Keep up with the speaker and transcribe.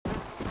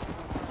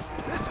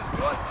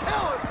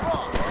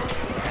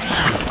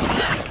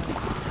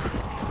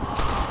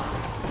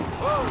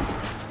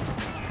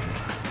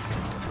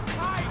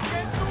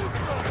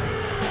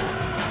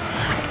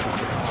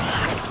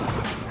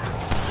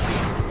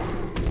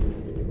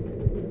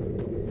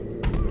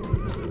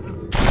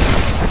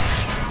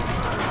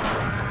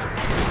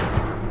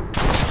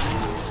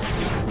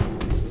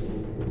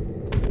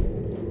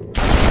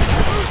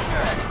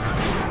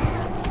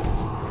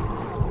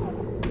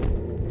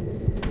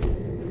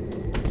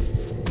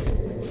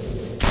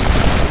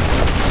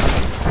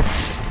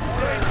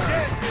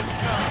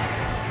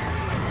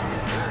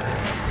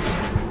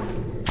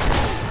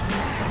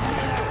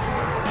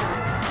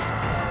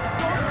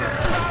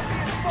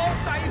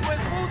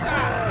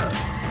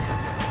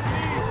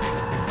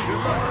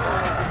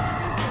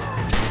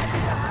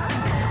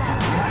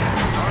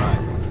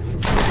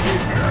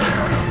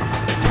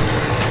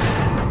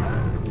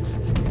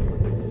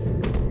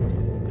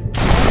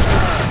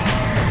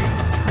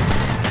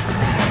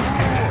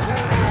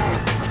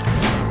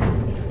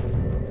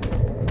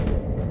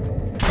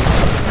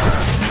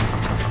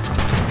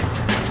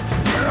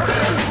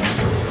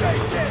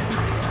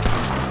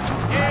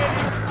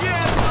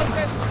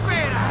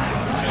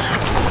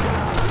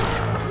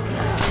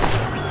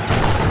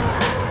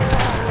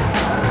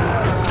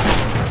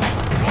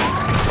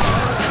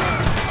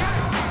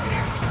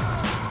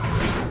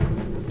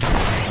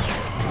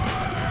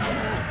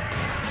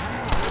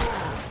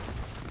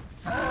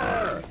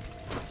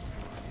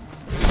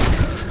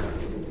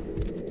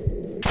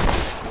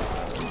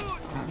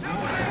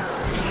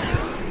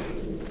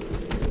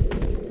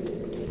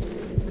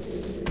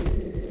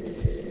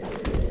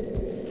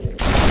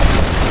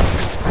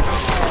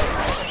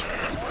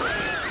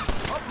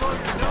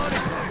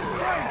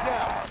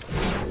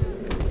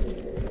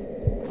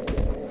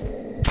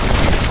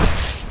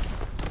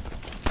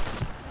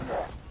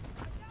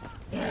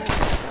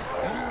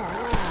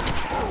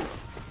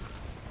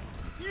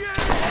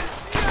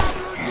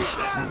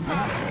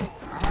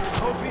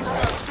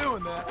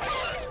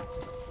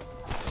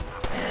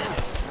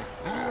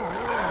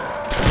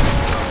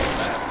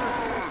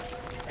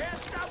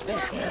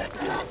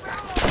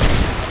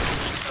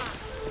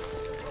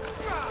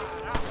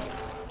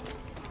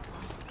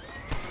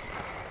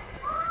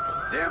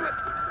Damn it!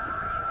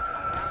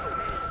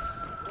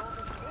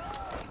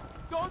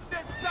 ¿Dónde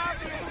está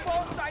mi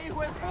esposa,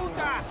 hijo de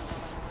puta?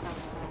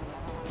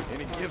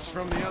 Any gifts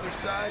from the other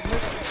side,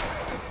 mister?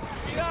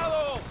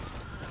 ¡Cuidado!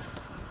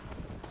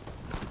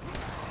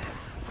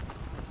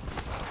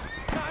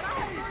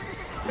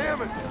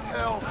 Damn it to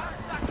hell!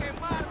 ¡Vas a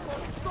quemar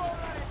por toda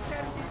la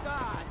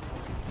eternidad!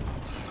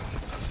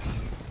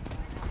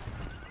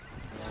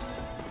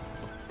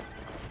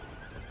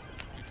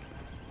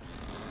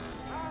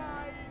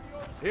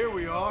 Here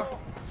we are.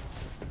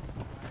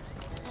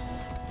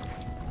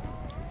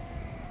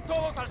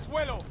 ¡Todos al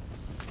suelo!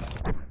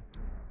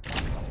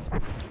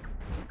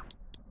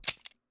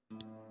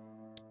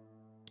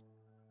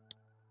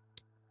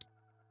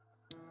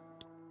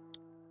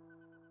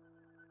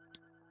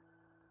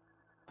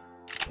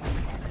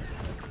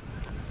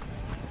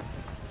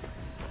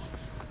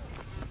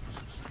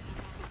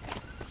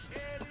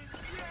 ¡El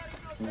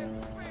infierno te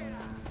espera!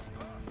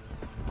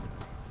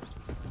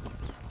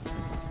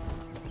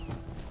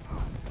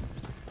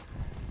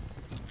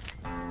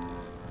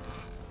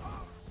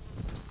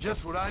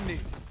 Just what I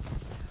need.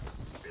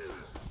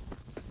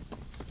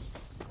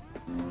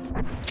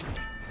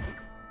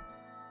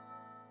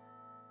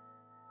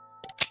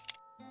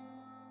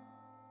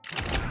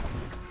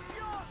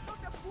 ¡Dios, no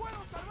te puedo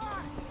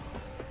salvar!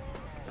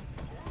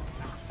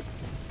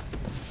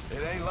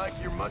 It ain't like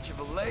you're much of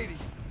a lady.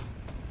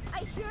 I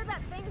hear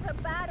that things are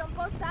bad on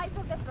both sides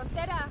of the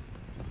frontera.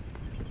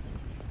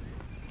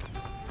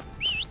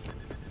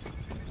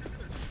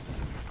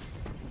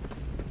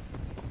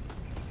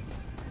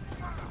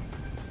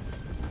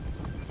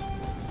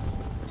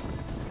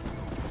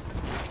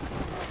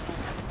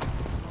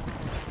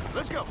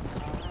 Let's go.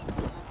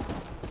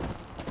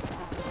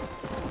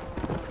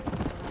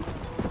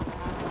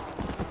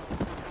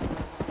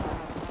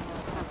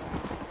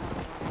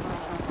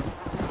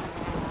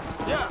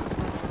 Yeah.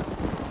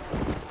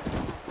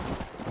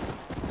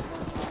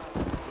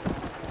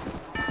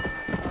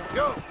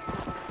 Go.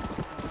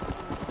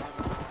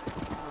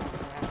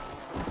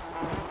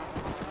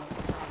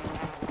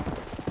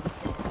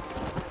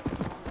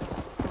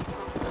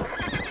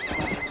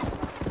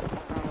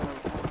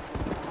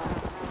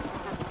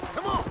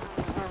 Come on.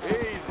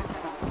 Easy.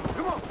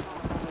 Come on.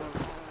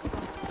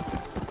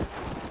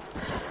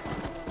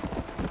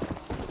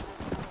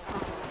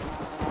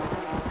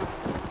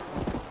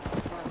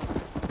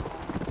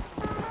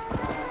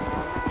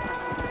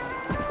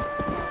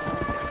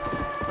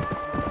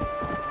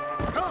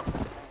 Come.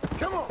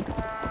 Come on.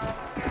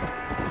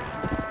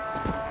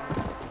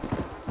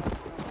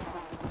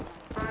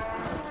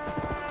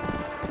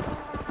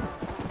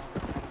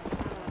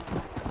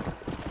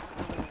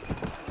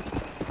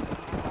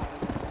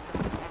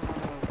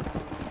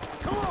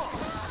 Come on.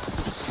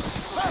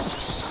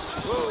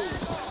 Whoa.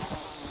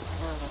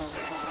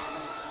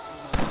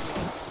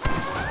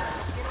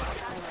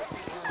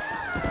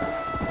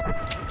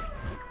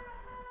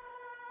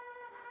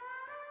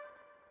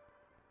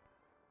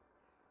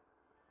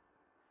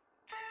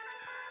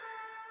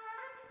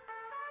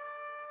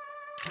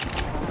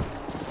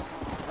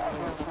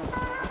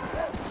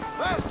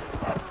 Faster.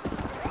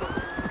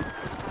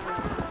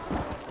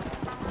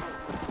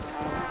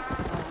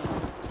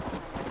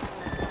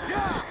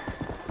 Yeah.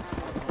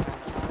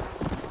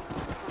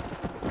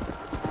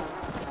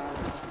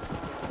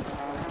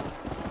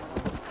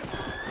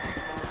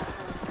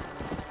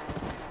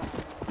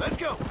 Let's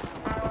go.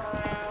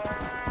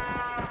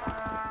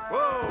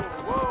 Whoa,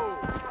 whoa.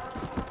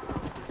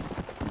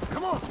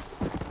 Come on.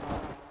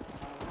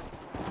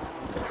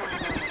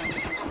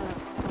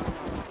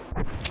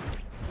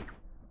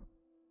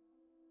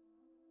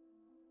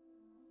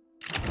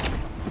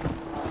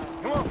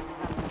 Come on.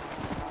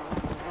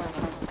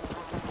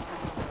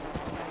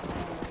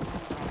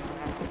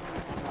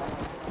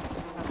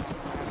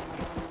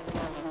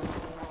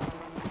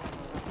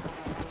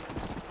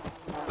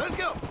 Let's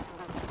go.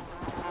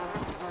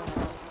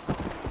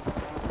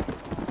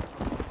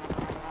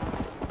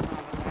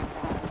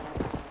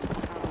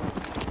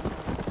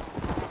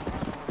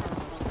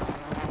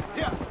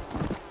 Yeah.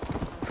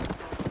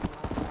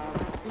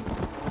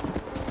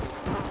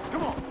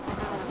 Come on.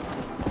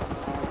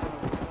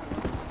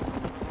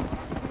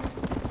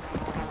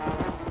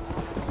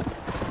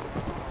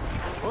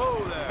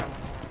 Whoa there.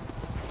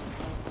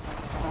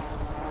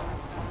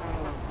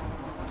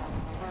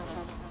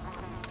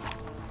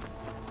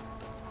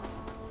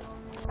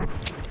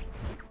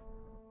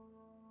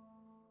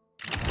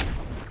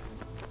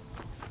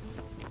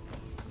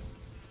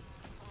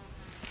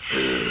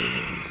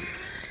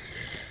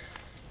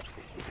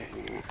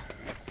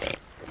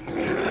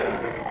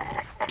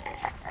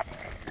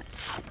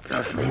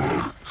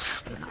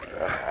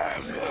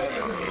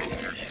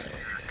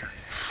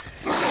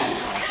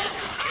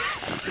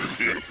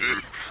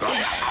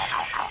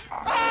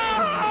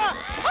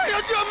 ¡Ay,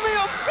 Dios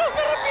mío! ¡No,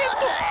 me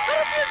arrepiento!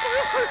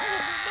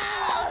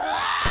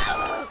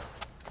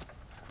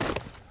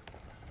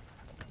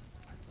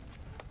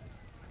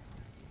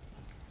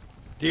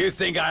 Do you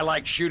think I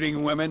like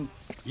shooting women,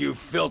 you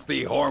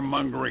filthy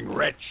whoremongering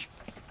wretch?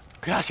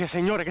 Gracias,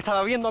 señores, que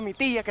estaba viendo a mi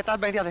tía que está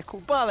media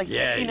desculpada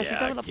Yeah, y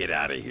necesitaba yeah, get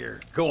out of here.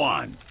 Go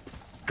on.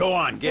 Go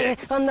on, get.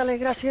 Ándale,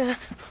 gracias.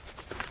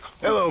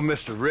 Hello,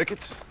 Mr.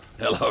 Ricketts.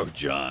 Hello,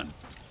 John.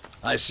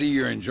 I see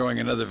you're enjoying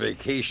another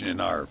vacation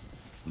in our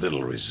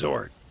little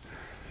resort.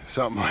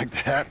 Something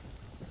like that.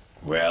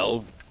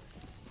 Well,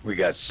 we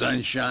got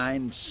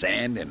sunshine,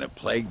 sand, and a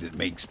plague that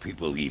makes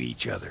people eat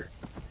each other.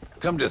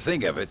 Come to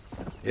think of it,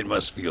 it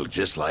must feel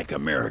just like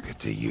America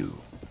to you.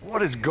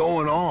 What is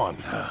going on?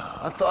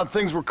 I thought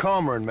things were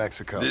calmer in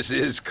Mexico. This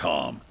is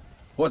calm.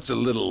 What's a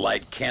little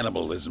light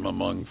cannibalism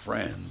among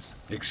friends?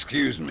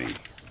 Excuse me.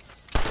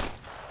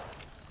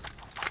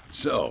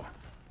 So,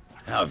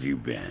 how have you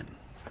been?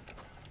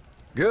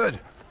 Good.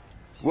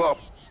 Well,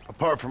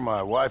 apart from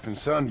my wife and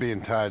son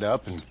being tied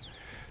up and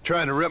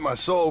trying to rip my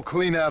soul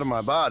clean out of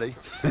my body,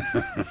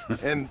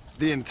 and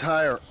the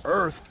entire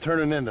Earth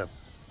turning into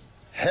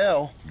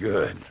hell.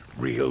 Good.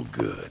 Real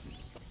good.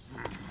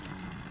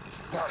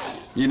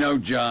 You know,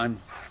 John,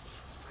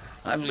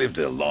 I've lived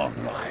a long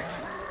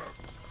life.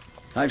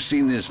 I've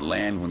seen this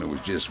land when it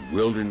was just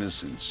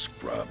wilderness and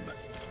scrub.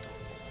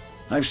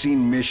 I've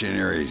seen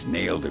missionaries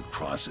nailed to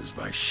crosses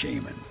by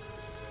shaman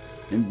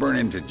and burn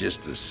into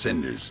just the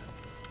cinders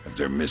of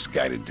their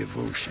misguided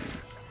devotion.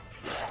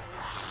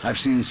 I've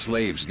seen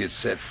slaves get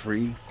set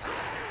free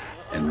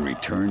and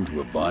return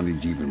to a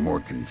bondage even more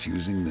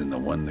confusing than the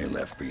one they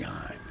left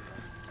behind.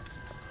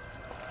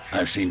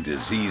 I've seen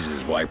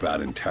diseases wipe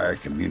out entire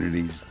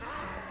communities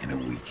in a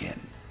weekend.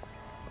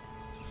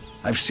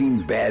 I've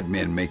seen bad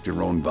men make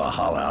their own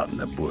Valhalla out in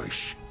the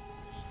bush,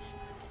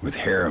 with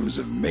harems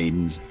of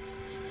maidens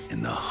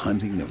and the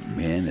hunting of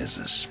men as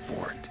a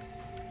sport.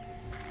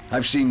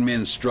 I've seen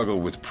men struggle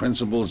with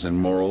principles and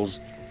morals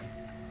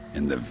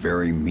and the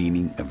very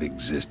meaning of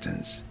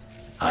existence.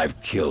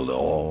 I've killed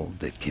all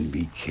that can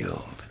be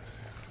killed.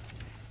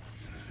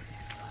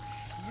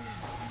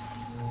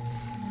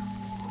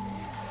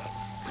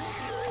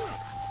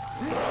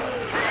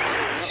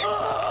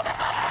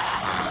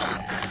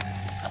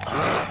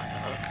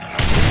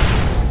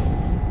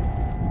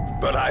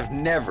 But I've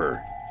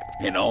never,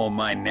 in all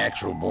my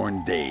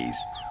natural-born days,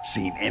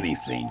 seen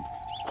anything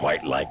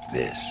quite like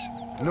this.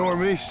 Nor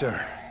me,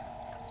 sir.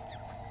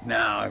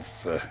 Now,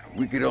 if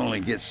we could only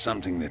get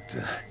something that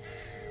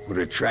would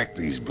attract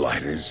these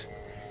blighters,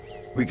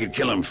 we could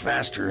kill them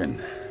faster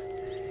and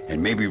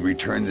maybe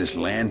return this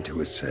land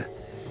to its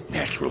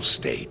natural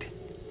state.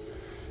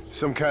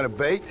 Some kind of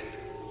bait?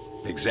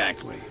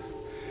 Exactly.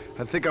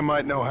 I think I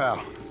might know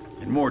how.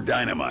 And more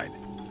dynamite.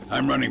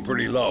 I'm running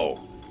pretty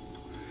low.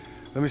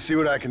 Let me see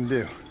what I can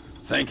do.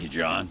 Thank you,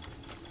 John.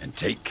 And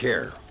take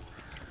care.